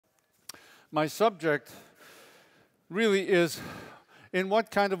My subject really is, in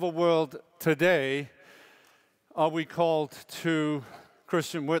what kind of a world today are we called to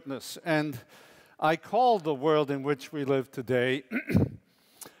Christian witness? And I call the world in which we live today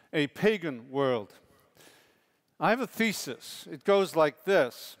a pagan world. I have a thesis. It goes like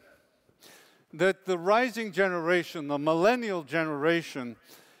this, that the rising generation, the millennial generation,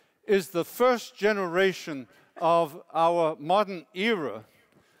 is the first generation of our modern era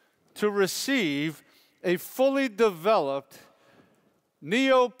to receive a fully developed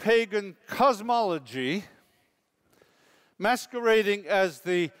neo-pagan cosmology masquerading as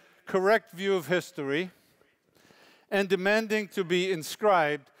the correct view of history and demanding to be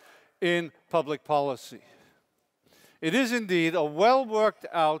inscribed in public policy. It is indeed a well-worked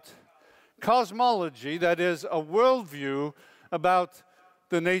out cosmology, that is, a worldview about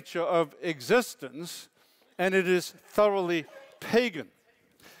the nature of existence, and it is thoroughly pagan.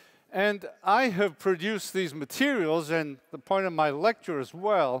 And I have produced these materials, and the point of my lecture as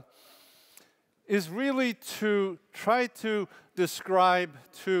well is really to try to describe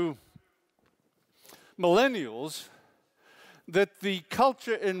to millennials that the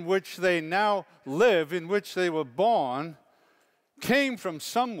culture in which they now live, in which they were born, came from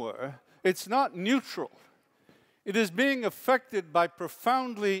somewhere. It's not neutral. It is being affected by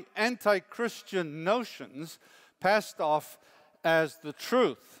profoundly anti-Christian notions passed off as the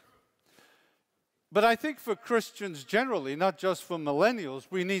truth. But I think for Christians generally, not just for millennials,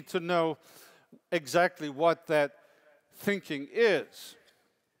 we need to know exactly what that thinking is.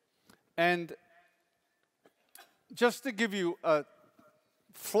 And just to give you a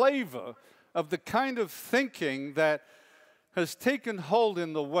flavor of the kind of thinking that has taken hold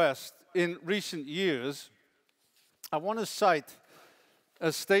in the West in recent years, I want to cite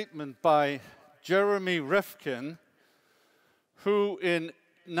a statement by Jeremy Rifkin, who in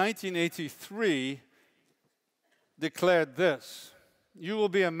 1983 declared this: "You will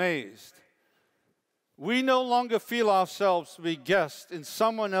be amazed. We no longer feel ourselves to be guests in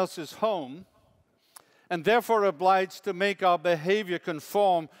someone else's home and therefore obliged to make our behavior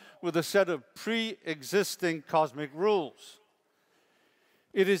conform with a set of pre-existing cosmic rules.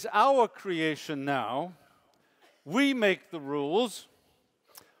 It is our creation now. We make the rules.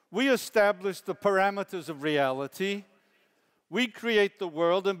 We establish the parameters of reality. We create the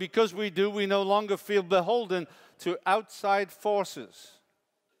world, and because we do, we no longer feel beholden to outside forces.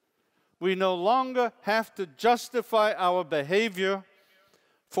 We no longer have to justify our behavior,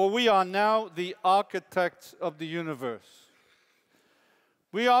 for we are now the architects of the universe.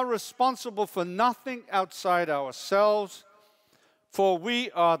 We are responsible for nothing outside ourselves, for we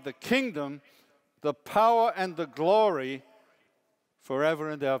are the kingdom, the power, and the glory forever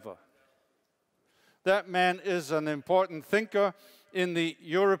and ever." That man is an important thinker in the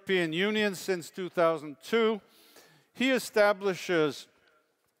European Union since 2002. He establishes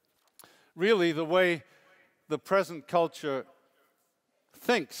really the way the present culture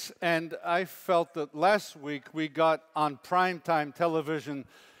thinks. And I felt that last week we got on primetime television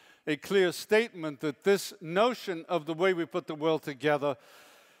a clear statement that this notion of the way we put the world together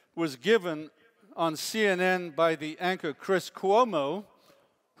was given on CNN by the anchor Chris Cuomo,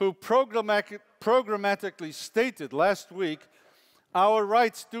 who programmatically stated last week, "Our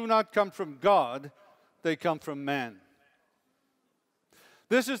rights do not come from God, they come from man."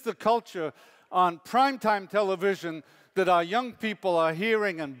 This is the culture on primetime television that our young people are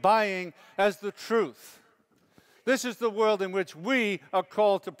hearing and buying as the truth. This is the world in which we are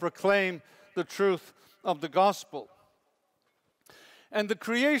called to proclaim the truth of the gospel. And the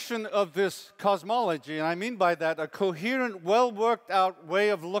creation of this cosmology, and I mean by that a coherent, well-worked-out way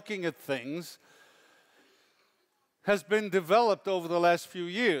of looking at things, has been developed over the last few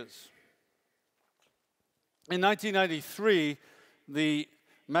years. In 1993, the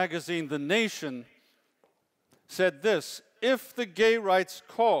magazine The Nation said this: "If the gay rights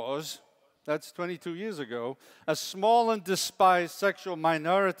cause," that's 22 years ago, "a small and despised sexual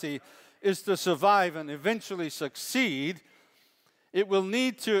minority is to survive and eventually succeed, it will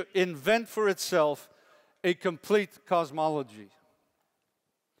need to invent for itself a complete cosmology."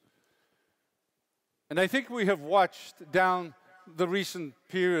 And I think we have watched down the recent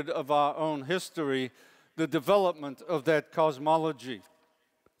period of our own history the development of that cosmology.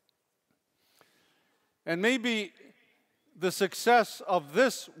 And maybe the success of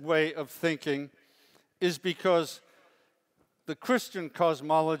this way of thinking is because the Christian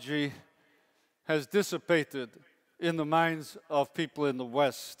cosmology has dissipated in the minds of people in the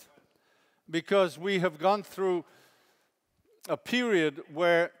West, because we have gone through a period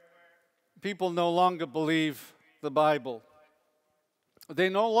where people no longer believe the Bible. They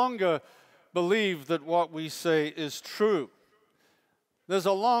no longer believe that what we say is true. There's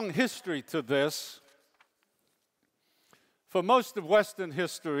a long history to this. For most of Western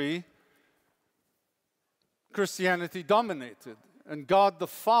history, Christianity dominated, and God the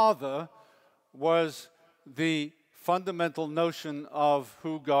Father was the fundamental notion of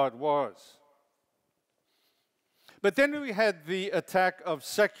who God was. But then we had the attack of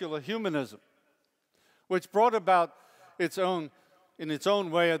secular humanism, which brought about in its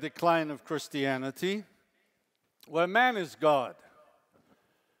own way, a decline of Christianity, where man is God,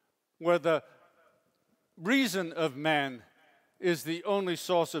 where the reason of man is the only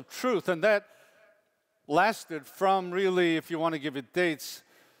source of truth. And that lasted from really, if you want to give it dates,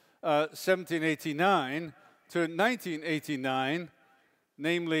 1789 to 1989,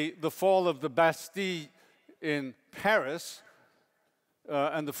 namely the fall of the Bastille in Paris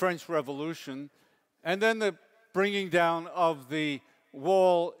and the French Revolution, and then the bringing down of the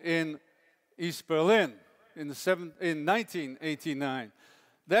wall in East Berlin in 1989.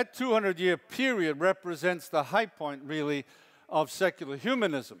 That 200-year period represents the high point, really, of secular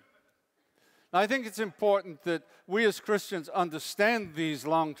humanism. Now, I think it's important that we as Christians understand these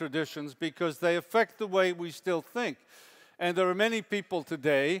long traditions because they affect the way we still think. And there are many people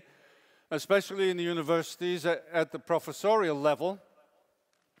today, especially in the universities at the professorial level,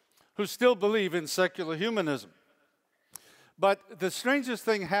 who still believe in secular humanism. But the strangest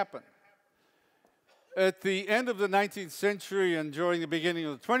thing happened. At the end of the 19th century and during the beginning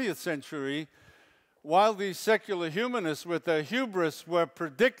of the 20th century, while these secular humanists with their hubris were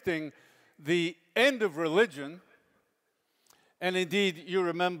predicting the end of religion, and indeed, you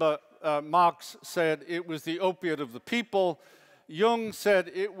remember Marx said it was the opiate of the people. Jung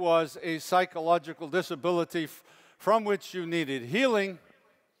said it was a psychological disability from which you needed healing.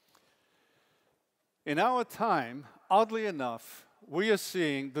 In our time, oddly enough, we are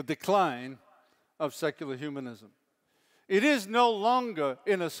seeing the decline of secular humanism. It is no longer,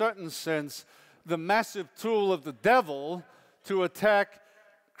 in a certain sense, the massive tool of the devil to attack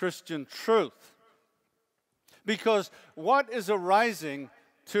Christian truth. Because what is arising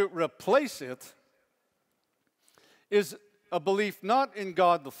to replace it is a belief not in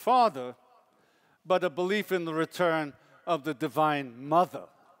God the Father, but a belief in the return of the Divine Mother.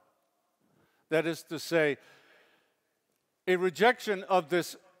 That is to say, a rejection of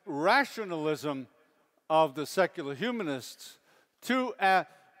this rationalism of the secular humanists to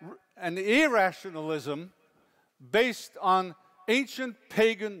an irrationalism based on ancient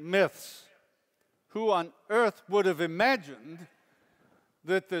pagan myths. Who on earth would have imagined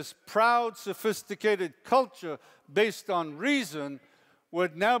that this proud, sophisticated culture based on reason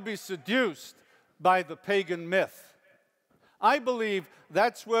would now be seduced by the pagan myth? I believe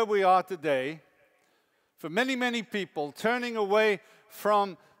that's where we are today. For many, many people, turning away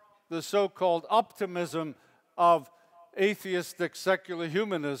from the so-called optimism of atheistic secular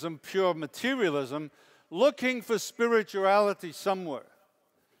humanism, pure materialism, looking for spirituality somewhere.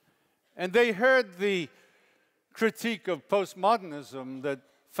 And they heard the critique of postmodernism that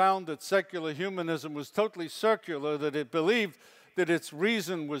found that secular humanism was totally circular, that it believed that its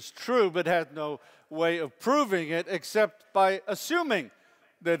reason was true but had no way of proving it except by assuming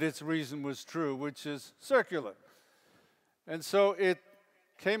that its reason was true, which is circular. And so it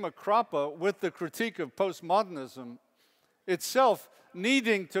came a cropper with the critique of postmodernism itself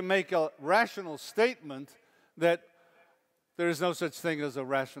needing to make a rational statement that there is no such thing as a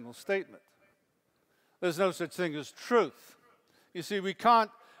rational statement. There's no such thing as truth. You see, we can't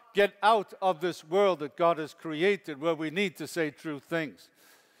get out of this world that God has created where we need to say true things.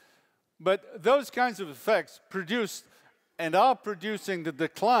 But those kinds of effects produced and are producing the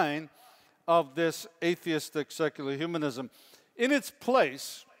decline of this atheistic secular humanism. In its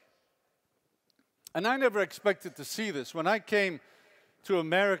place, and I never expected to see this, when I came to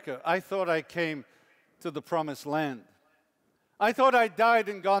America, I thought I came to the promised land. I thought I died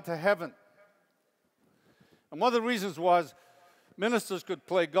and gone to heaven. And one of the reasons was ministers could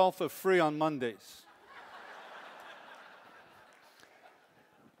play golf for free on Mondays.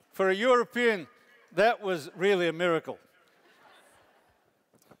 For a European, that was really a miracle.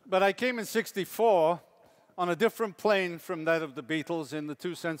 But I came in '64 on a different plane from that of the Beatles in the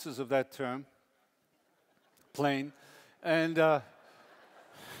two senses of that term. Plane. And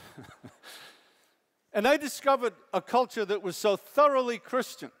and I discovered a culture that was so thoroughly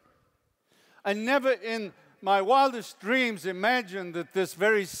Christian. I never in my wildest dreams imagined that this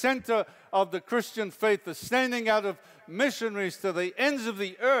very center of the Christian faith, the sending out of missionaries to the ends of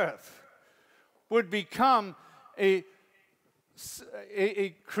the earth, would become a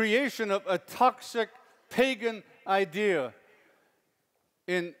creation of a toxic pagan idea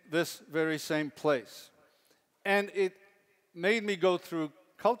in this very same place. And it made me go through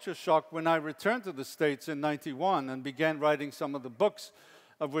culture shock when I returned to the States in '91 and began writing some of the books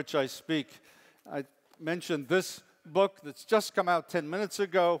of which I speak. I mentioned this book that's just come out 10 minutes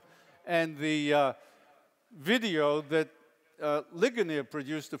ago, and the video that Ligonier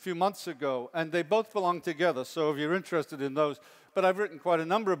produced a few months ago, and they both belong together, so if you're interested in those. But I've written quite a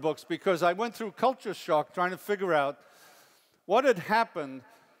number of books because I went through culture shock trying to figure out what had happened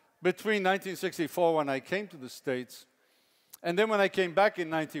between 1964 when I came to the States and then when I came back in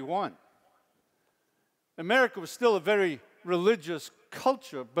 '91. America was still a very religious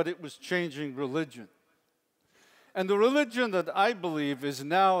culture, but it was changing religion. And the religion that I believe is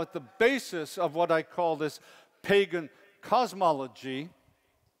now at the basis of what I call this pagan cosmology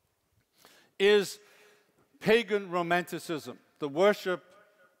is pagan romanticism, the worship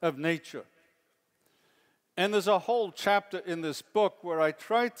of nature. And there's a whole chapter in this book where I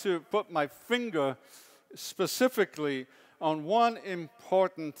try to put my finger specifically on one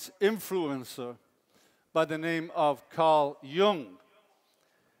important influencer by the name of Carl Jung.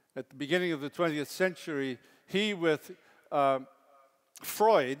 At the beginning of the 20th century, he, with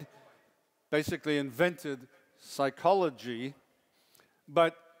Freud, basically invented psychology.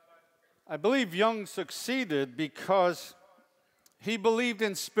 But I believe Jung succeeded because he believed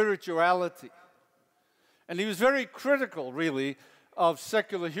in spirituality. And he was very critical, really, of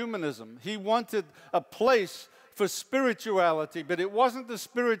secular humanism. He wanted a place for spirituality, but it wasn't the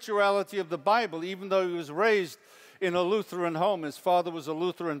spirituality of the Bible, even though he was raised in a Lutheran home. His father was a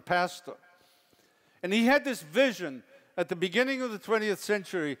Lutheran pastor. And he had this vision at the beginning of the 20th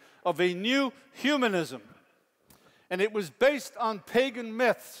century of a new humanism. And it was based on pagan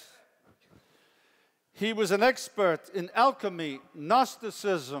myths. He was an expert in alchemy,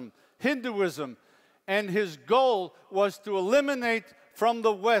 Gnosticism, Hinduism, and his goal was to eliminate from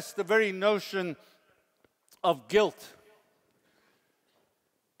the West the very notion of guilt.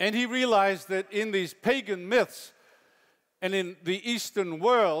 And he realized that in these pagan myths and in the Eastern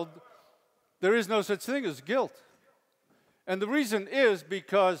world, there is no such thing as guilt. And the reason is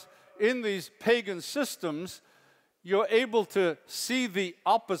because in these pagan systems, you're able to see the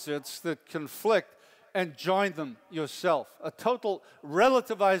opposites that conflict and join them yourself. A total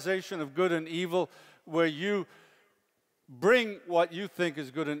relativization of good and evil, where you bring what you think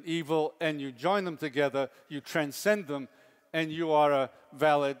is good and evil and you join them together, you transcend them, and you are a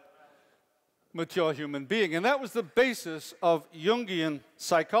valid, mature human being. And that was the basis of Jungian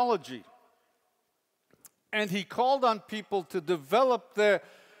psychology. And he called on people to develop their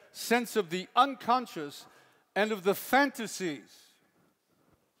sense of the unconscious and of the fantasies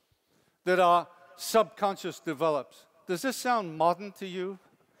that our subconscious develops. Does this sound modern to you?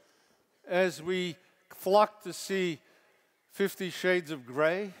 As we flock to see 50 Shades of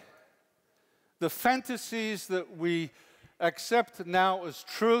Grey, the fantasies that we accept now as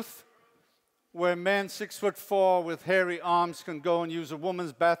truth, where men 6'4" with hairy arms can go and use a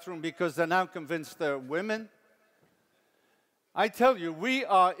woman's bathroom because they're now convinced they're women. I tell you, we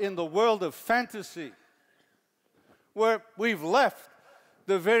are in the world of fantasy, where we've left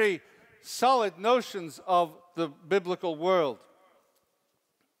the very solid notions of the biblical world.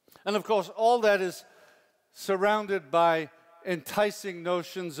 And of course, all that is surrounded by enticing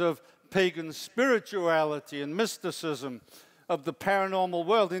notions of pagan spirituality and mysticism, of the paranormal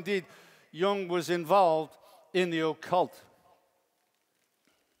world. Indeed, Jung was involved in the occult.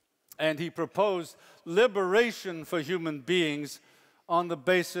 And he proposed liberation for human beings on the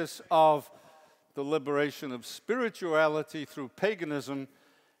basis of the liberation of spirituality through paganism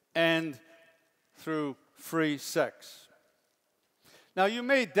and through free sex. Now, you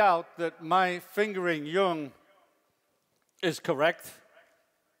may doubt that my fingering Jung is correct,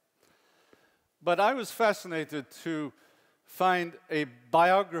 but I was fascinated to find a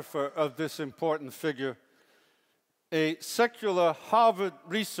biographer of this important figure, a secular Harvard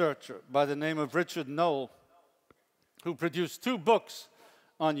researcher by the name of Richard Knoll, who produced 2 books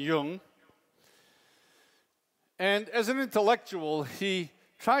on Jung. And as an intellectual, he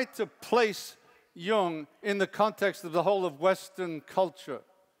tried to place Jung in the context of the whole of Western culture.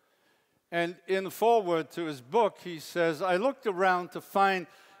 And in the foreword to his book, he says, I looked around to find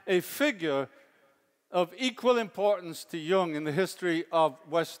a figure of equal importance to Jung in the history of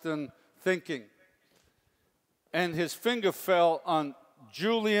Western thinking. And his finger fell on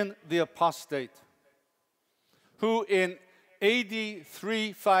Julian the Apostate, who in AD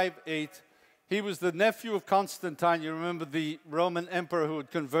 358, he was the nephew of Constantine. You remember the Roman emperor who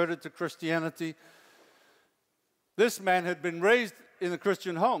had converted to Christianity? This man had been raised in a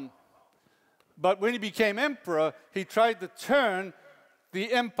Christian home. But when he became emperor, he tried to turn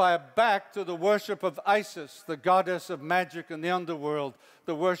the empire back to the worship of Isis, the goddess of magic and the underworld,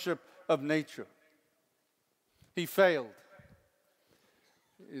 the worship of nature. He failed.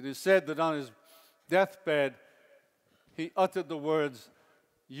 It is said that on his deathbed, he uttered the words,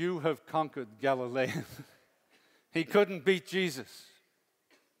 "You have conquered Galilee." He couldn't beat Jesus.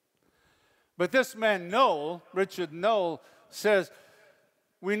 But this man, Noel, Richard Noel, says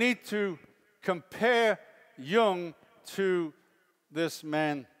we need to compare Jung to this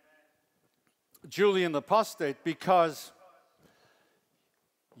man, Julian the Apostate, because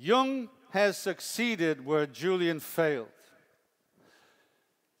Jung has succeeded where Julian failed.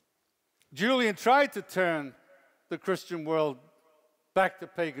 Julian tried to turn the Christian world back to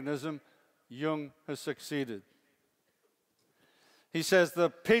paganism. Jung has succeeded. He says the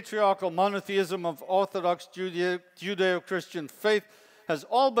patriarchal monotheism of Orthodox Judeo-Christian faith has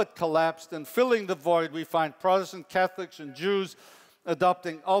all but collapsed, and filling the void we find Protestant Catholics and Jews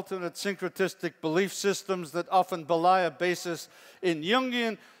adopting alternate syncretistic belief systems that often belie a basis in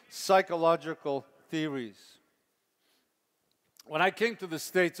Jungian psychological theories. When I came to the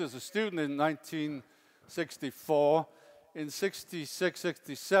States as a student in 1964, in 66,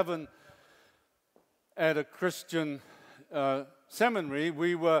 67, at a Christian seminary,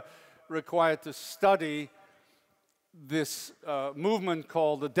 we were required to study this movement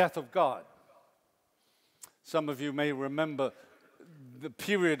called the Death of God. Some of you may remember the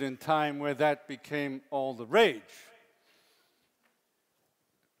period in time where that became all the rage.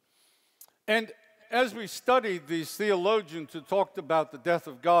 And as we studied these theologians who talked about the death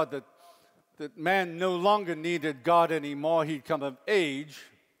of God, that man no longer needed God anymore, he'd come of age,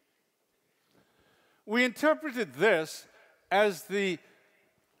 we interpreted this as the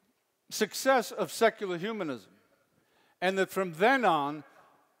success of secular humanism. And that from then on,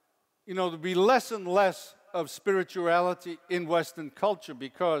 there'd be less and less of spirituality in Western culture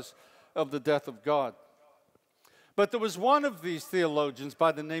because of the death of God. But there was one of these theologians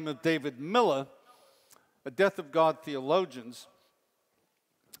by the name of David Miller, a death of God theologians,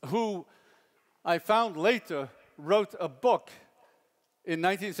 who I found later wrote a book in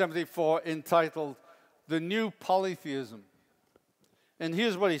 1974 entitled The New Polytheism. And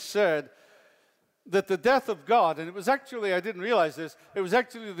here's what he said, that the death of God, and it was actually, I didn't realize this, it was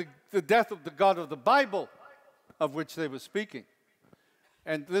actually the death of the God of the Bible of which they were speaking.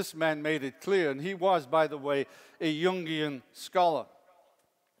 And this man made it clear, and he was, by the way, a Jungian scholar,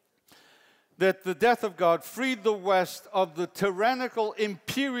 that the death of God freed the West of the tyrannical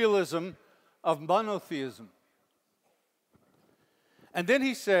imperialism of monotheism. And then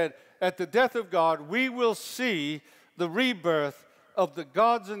he said, at the death of God, we will see the rebirth of the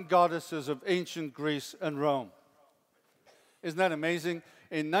gods and goddesses of ancient Greece and Rome. Isn't that amazing?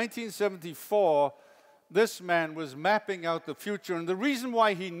 In 1974, this man was mapping out the future, and the reason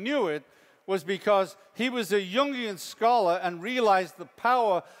why he knew it was because he was a Jungian scholar and realized the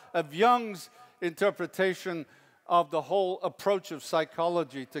power of Jung's interpretation of the whole approach of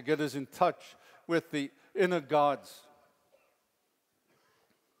psychology to get us in touch with the inner gods.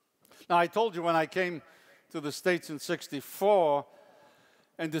 Now, I told you when I came to the States in '64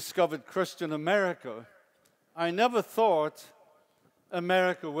 and discovered Christian America, I never thought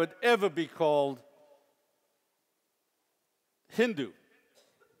America would ever be called Hindu.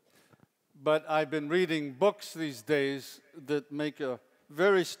 But I've been reading books these days that make a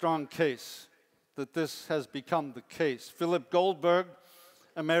very strong case that this has become the case. Philip Goldberg,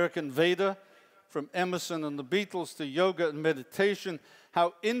 American Veda, from Emerson and the Beatles to yoga and meditation,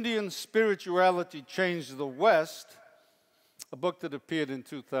 How Indian Spirituality Changed the West, a book that appeared in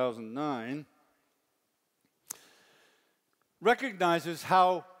 2009, recognizes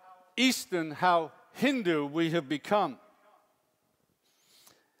how Eastern, how Hindu we have become.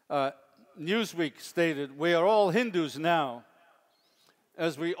 Newsweek stated, we are all Hindus now,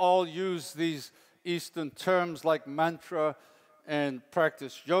 as we all use these Eastern terms like mantra and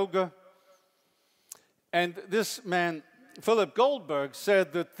practice yoga. And this man, Philip Goldberg,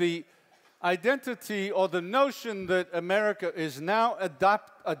 said that the identity or the notion that America is now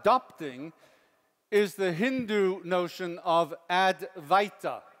adopting is the Hindu notion of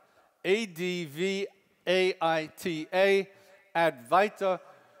Advaita, A-D-V-A-I-T-A, Advaita.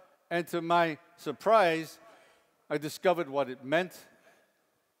 And to my surprise, I discovered what it meant.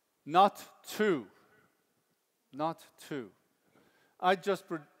 Not two. Not two. I just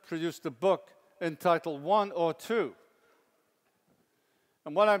produced a book entitled One or Two.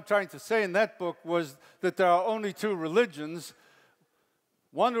 And what I'm trying to say in that book was that there are only two religions.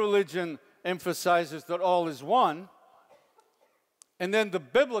 One religion emphasizes that all is one, and then the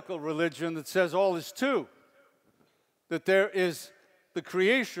biblical religion that says all is two, that there is the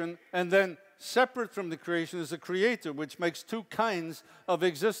creation, and then separate from the creation is the creator, which makes two kinds of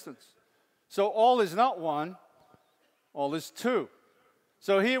existence. So all is not one, all is two.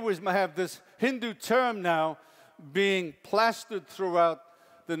 So here we have this Hindu term now being plastered throughout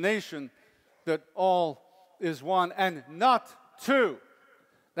the nation, that all is one and not two.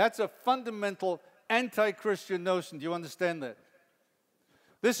 That's a fundamental anti-Christian notion. Do you understand that?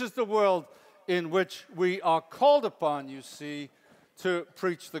 This is the world in which we are called upon, you see, to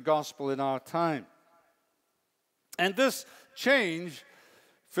preach the gospel in our time. And this change,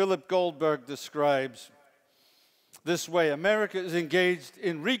 Philip Goldberg describes this way: America is engaged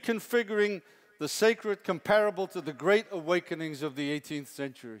in reconfiguring the sacred comparable to the great awakenings of the 18th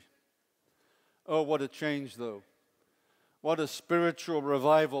century. Oh, what a change, though. What a spiritual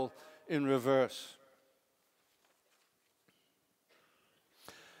revival in reverse.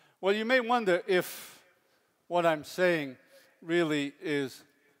 Well, you may wonder if what I'm saying really is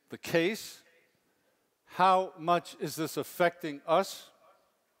the case. How much is this affecting us?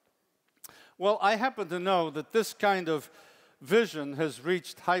 Well, I happen to know that this kind of vision has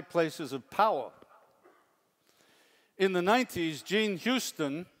reached high places of power. In the 90s, Jean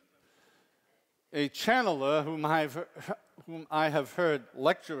Houston, a channeler whom I have heard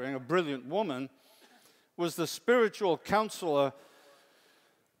lecturing, a brilliant woman, was the spiritual counselor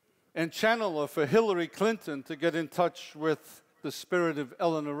and channeler for Hillary Clinton to get in touch with the spirit of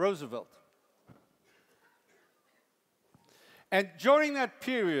Eleanor Roosevelt. And during that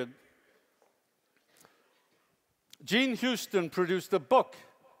period, Jean Houston produced a book.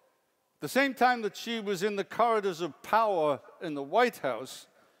 The same time that she was in the corridors of power in the White House,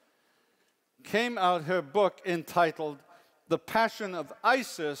 came out her book entitled The Passion of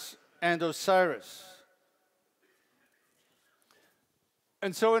Isis and Osiris.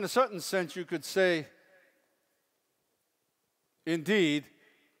 And so in a certain sense you could say, indeed,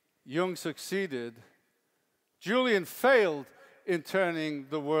 Jung succeeded. Julian failed in turning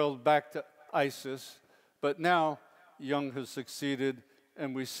the world back to Isis, but now Jung has succeeded,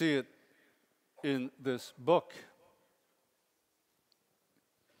 and we see it in this book.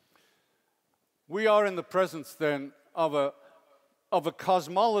 We are in the presence, then, of a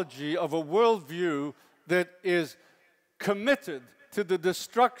cosmology, of a worldview that is committed to the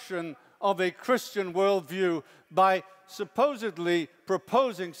destruction of a Christian worldview by supposedly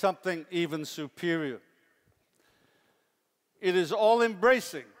proposing something even superior. It is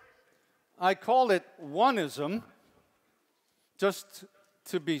all-embracing. I call it oneism, just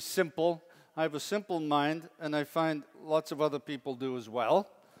to be simple. I have a simple mind, and I find lots of other people do as well.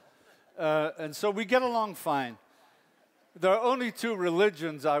 And so we get along fine. There are only two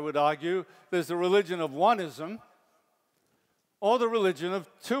religions, I would argue. There's the religion of oneism or the religion of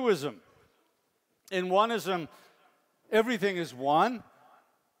twoism. In oneism, everything is one.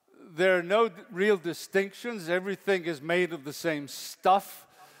 There are no real distinctions. Everything is made of the same stuff.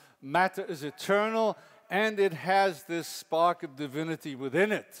 Matter is eternal, and it has this spark of divinity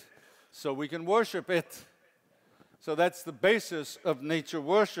within it. So we can worship it. So that's the basis of nature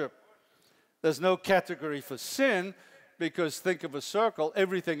worship. There's no category for sin, because think of a circle.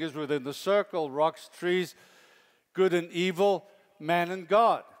 Everything is within the circle: rocks, trees, good and evil, man and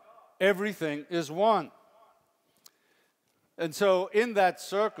God. Everything is one. And so in that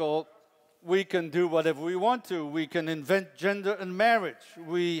circle, we can do whatever we want to. We can invent gender and marriage.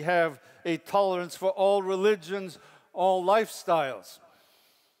 We have a tolerance for all religions, all lifestyles.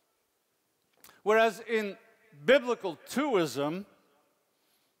 Whereas in biblical twoism,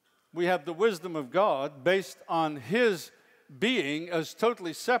 we have the wisdom of God based on His being as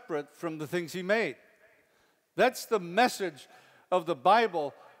totally separate from the things He made. That's the message of the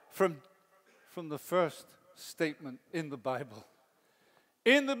Bible from the first statement in the Bible.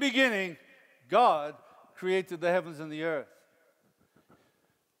 In the beginning, God created the heavens and the earth.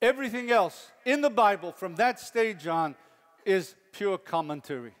 Everything else in the Bible from that stage on is pure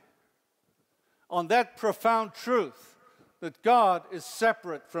commentary on that profound truth that God is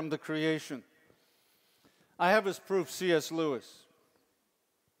separate from the creation. I have as proof C.S. Lewis.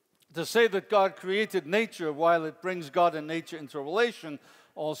 To say that God created nature while it brings God and nature into relation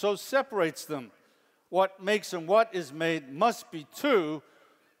also separates them. What makes and what is made must be two,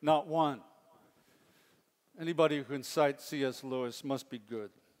 not one. Anybody who can cite C.S. Lewis must be good.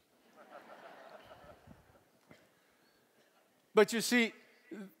 But you see,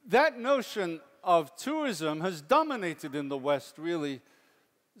 that notion of twoism has dominated in the West, really,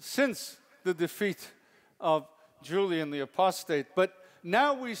 since the defeat of Julian the Apostate. But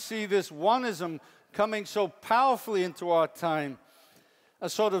now we see this oneism coming so powerfully into our time, a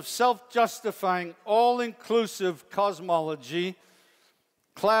sort of self-justifying, all-inclusive cosmology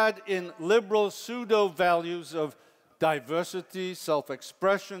clad in liberal pseudo-values of diversity,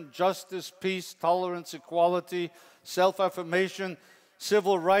 self-expression, justice, peace, tolerance, equality, self-affirmation,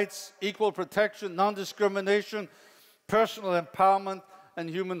 civil rights, equal protection, non-discrimination, personal empowerment, and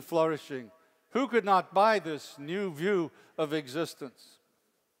human flourishing. Who could not buy this new view of existence?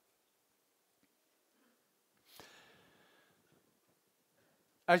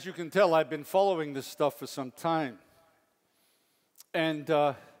 As you can tell, I've been following this stuff for some time. And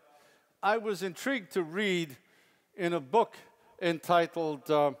I was intrigued to read in a book entitled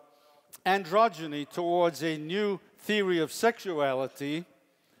Androgyny Towards a New Theory of Sexuality,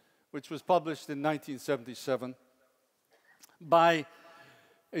 which was published in 1977 by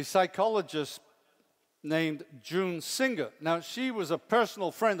a psychologist named June Singer. Now, she was a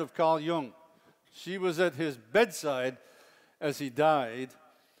personal friend of Carl Jung. She was at his bedside as he died,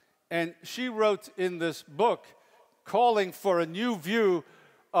 and she wrote in this book calling for a new view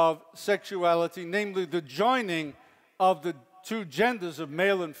of sexuality, namely the joining of the two genders of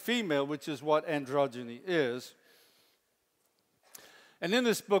male and female, which is what androgyny is. And in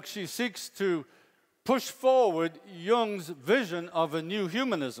this book, she seeks to push forward Jung's vision of a new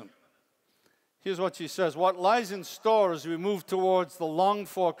humanism. Here's what she says: what lies in store as we move towards the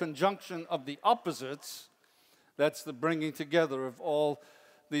longed-for conjunction of the opposites, that's the bringing together of all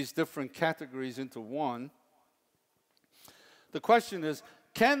these different categories into one. The question is,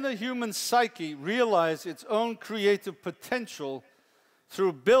 can the human psyche realize its own creative potential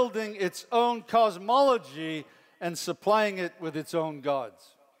through building its own cosmology and supplying it with its own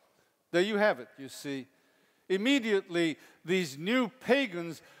gods? There you have it, you see. Immediately, these new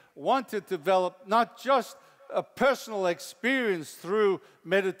pagans wanted to develop not just a personal experience through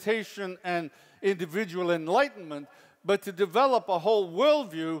meditation and individual enlightenment, but to develop a whole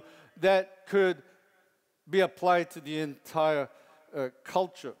worldview that could be applied to the entire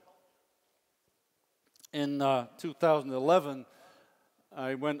culture. In 2011,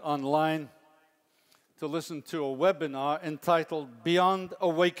 I went online to listen to a webinar entitled Beyond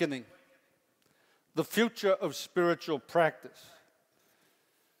Awakening, the Future of Spiritual Practice.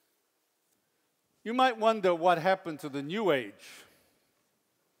 You might wonder what happened to the New Age.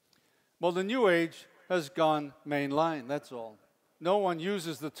 Well, the New Age has gone mainline, that's all. No one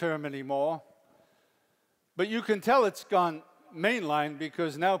uses the term anymore. But you can tell it's gone mainline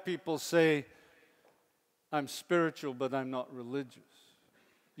because now people say, I'm spiritual, but I'm not religious.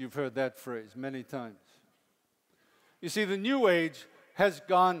 You've heard that phrase many times. You see, the New Age has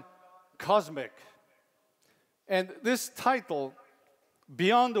gone cosmic. And this title,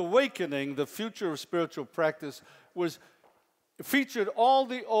 Beyond Awakening, the Future of Spiritual Practice, featured all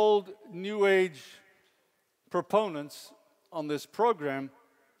the old New Age proponents on this program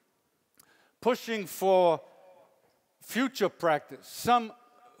pushing for future practice, some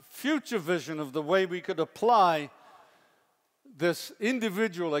future vision of the way we could apply this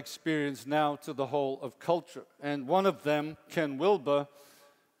individual experience now to the whole of culture. And one of them, Ken Wilber,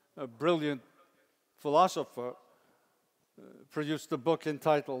 a brilliant philosopher, produced a book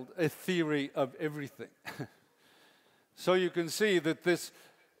entitled A Theory of Everything. So you can see that this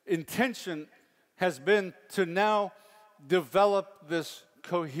intention has been to now develop this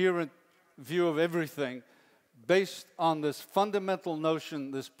coherent view of everything based on this fundamental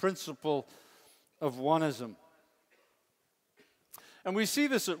notion, this principle of oneism. And we see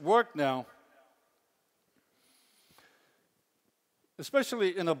this at work now,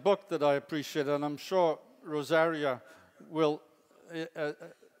 especially in a book that I appreciate, and I'm sure Rosaria will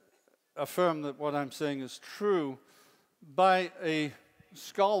affirm that what I'm saying is true, by a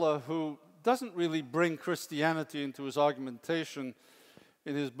scholar who doesn't really bring Christianity into his argumentation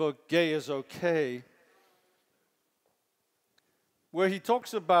in his book, Gay is Okay, where he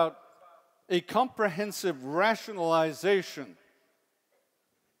talks about a comprehensive rationalization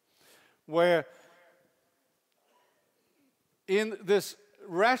where in this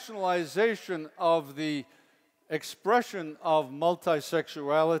rationalization of the expression of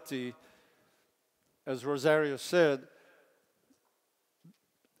multisexuality, as Rosario said,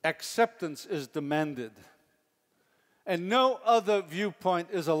 acceptance is demanded. And no other viewpoint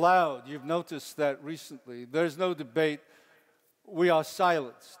is allowed. You've noticed that recently. There's no debate. We are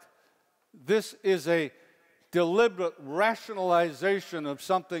silenced. This is a deliberate rationalization of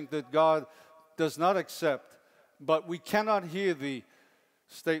something that God does not accept. But we cannot hear the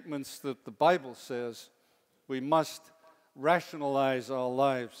statements that the Bible says. We must rationalize our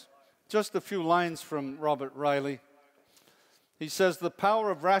lives. Just a few lines from Robert Riley. He says, the power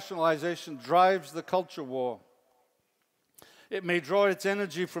of rationalization drives the culture war. It may draw its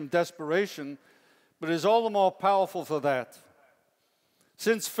energy from desperation, but is all the more powerful for that.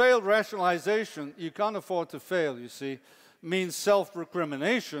 Since failed rationalization, you can't afford to fail, you see, means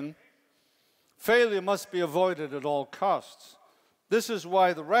self-recrimination, failure must be avoided at all costs. This is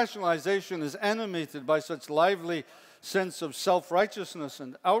why the rationalization is animated by such lively sense of self-righteousness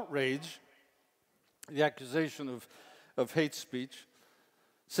and outrage, the accusation of hate speech,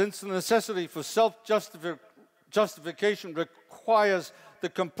 since the necessity for self-justification requires the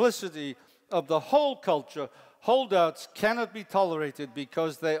complicity of the whole culture. Holdouts cannot be tolerated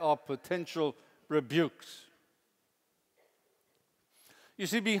because they are potential rebukes. You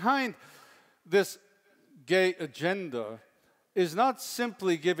see, behind this gay agenda is not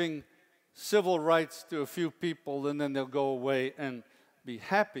simply giving civil rights to a few people and then they'll go away and be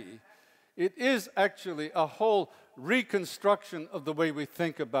happy. It is actually a whole reconstruction of the way we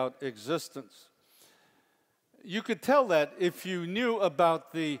think about existence. You could tell that if you knew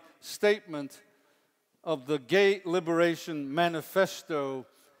about the statement of the Gay Liberation Manifesto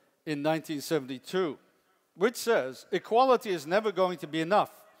in 1972, which says, equality is never going to be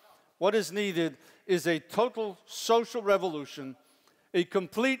enough. What is needed is a total social revolution, a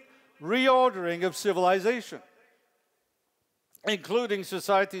complete reordering of civilization, including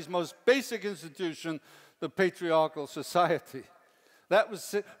society's most basic institution, the patriarchal society. That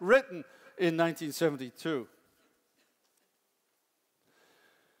was written in 1972.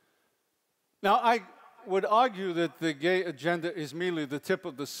 Now, I would argue that the gay agenda is merely the tip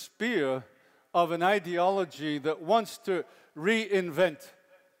of the spear of an ideology that wants to reinvent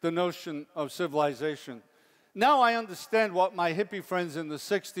the notion of civilization. Now I understand what my hippie friends in the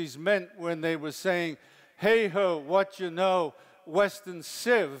 60s meant when they were saying, hey ho, what you know, Western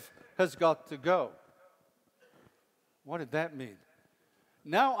civ has got to go. What did that mean?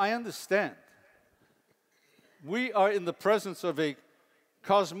 Now I understand. We are in the presence of a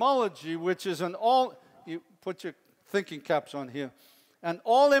cosmology which is an all, you put your thinking caps on here, an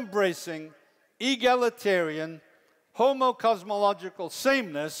all-embracing, egalitarian, homo-cosmological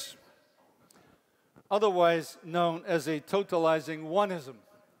sameness, otherwise known as a totalizing oneism.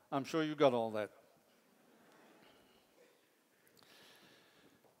 I'm sure you got all that.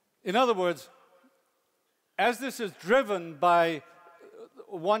 In other words, as this is driven by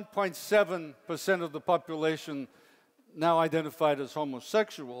 1.7% of the population now identified as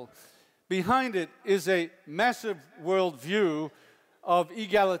homosexual, behind it is a massive worldview of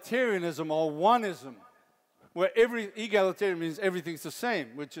egalitarianism or oneism, where egalitarian means everything's the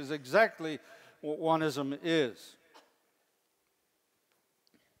same, which is exactly what oneism is.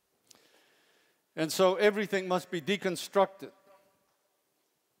 And so everything must be deconstructed.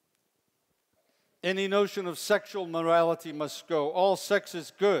 Any notion of sexual morality must go. All sex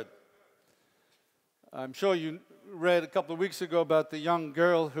is good. I'm sure you read a couple of weeks ago about the young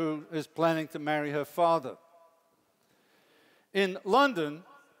girl who is planning to marry her father. In London,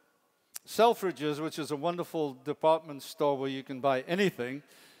 Selfridges, which is a wonderful department store where you can buy anything,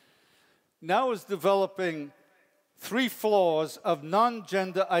 now is developing 3 floors of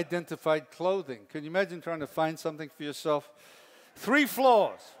non-gender identified clothing. Can you imagine trying to find something for yourself? 3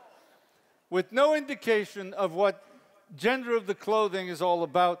 floors with no indication of what gender of the clothing is all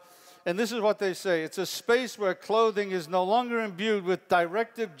about. And this is what they say: it's a space where clothing is no longer imbued with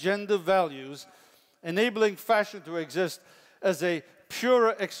directive gender values, enabling fashion to exist as a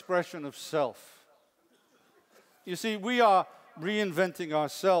purer expression of self. You see, we are reinventing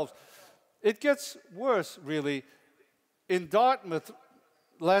ourselves. It gets worse, really. In Dartmouth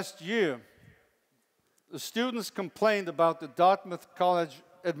last year, the students complained about the Dartmouth College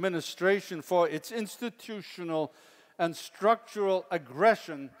administration for its institutional and structural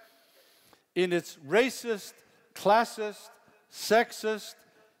aggression in its racist, classist, sexist,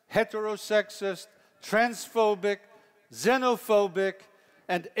 heterosexist, transphobic, xenophobic,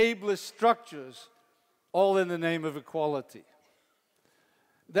 and ableist structures, all in the name of equality.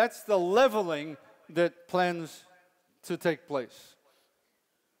 That's the leveling that plans to take place.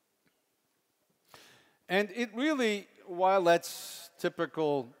 And it really, while that's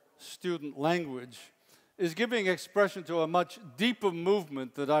typical student language, is giving expression to a much deeper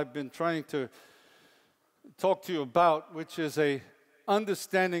movement that I've been trying to talk to you about, which is a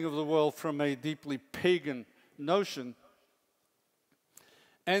understanding of the world from a deeply pagan notion.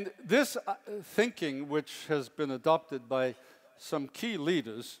 And this thinking, which has been adopted by some key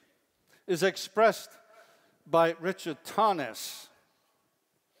leaders, is expressed by Richard Tarnas.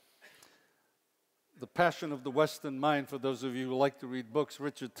 The Passion of the Western Mind, for those of you who like to read books,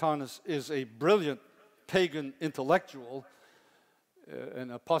 Richard Tarnas is a brilliant pagan intellectual, an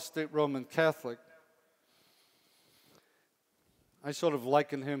apostate Roman Catholic. I sort of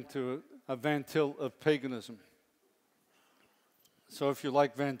liken him to a Van Til of paganism. So if you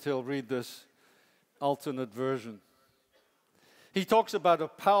like Van Til, read this alternate version. He talks about a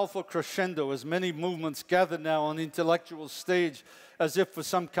powerful crescendo as many movements gather now on the intellectual stage as if for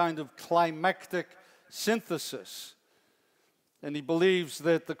some kind of climactic synthesis. And he believes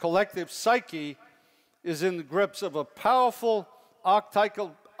that the collective psyche is in the grips of a powerful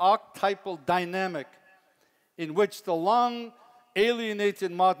archetypal dynamic in which the long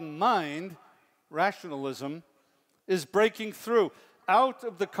alienated modern mind, rationalism, is breaking through out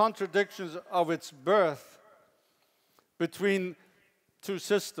of the contradictions of its birth between two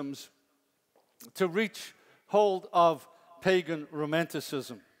systems to reach hold of pagan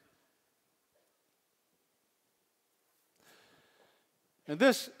romanticism. And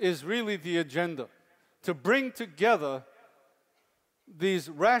this is really the agenda, to bring together these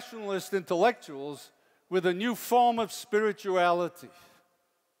rationalist intellectuals with a new form of spirituality.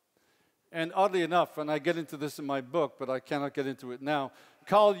 And oddly enough, and I get into this in my book, but I cannot get into it now,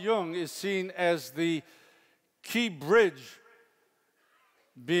 Carl Jung is seen as the key bridge,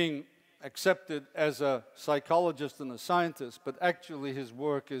 being accepted as a psychologist and a scientist, but actually his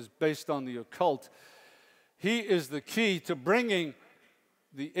work is based on the occult. He is the key to bringing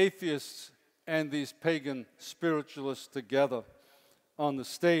the atheists and these pagan spiritualists together on the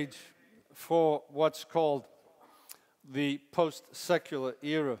stage for what's called the post-secular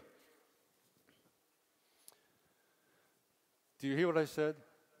era. Do you hear what I said?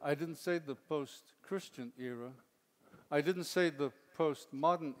 I didn't say the post-Christian era. I didn't say the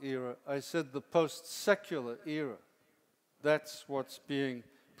post-modern era. I said the post-secular era. That's what's being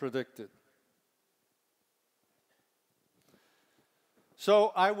predicted.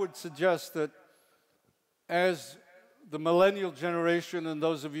 So I would suggest that as the millennial generation and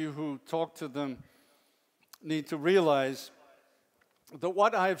those of you who talk to them need to realize that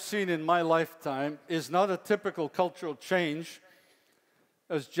what I have seen in my lifetime is not a typical cultural change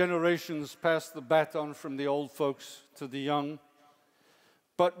as generations pass the baton from the old folks to the young.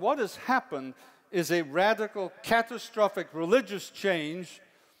 But what has happened is a radical, catastrophic religious change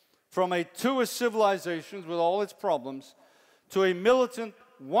from a two-ist civilization with all its problems to a militant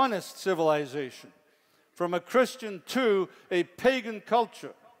one-ist civilization, from a Christian to a pagan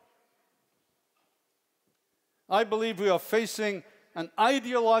culture. I believe we are facing an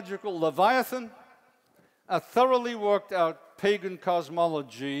ideological leviathan, a thoroughly worked out pagan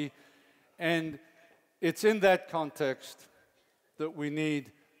cosmology, and it's in that context that we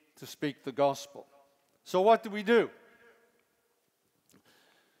need to speak the gospel. So what do?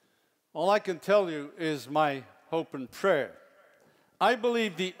 All I can tell you is my hope and prayer. I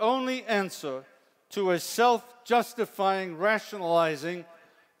believe the only answer to a self-justifying, rationalizing,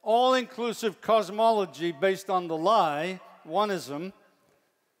 all-inclusive cosmology based on the lie, oneism,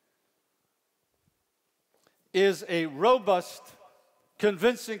 is a robust,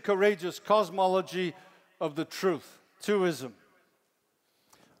 convincing, courageous cosmology of the truth, twoism.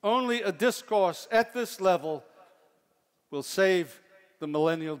 Only a discourse at this level will save the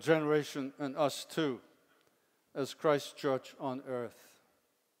millennial generation and us too, as Christ's church on earth.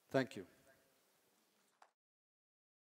 Thank you.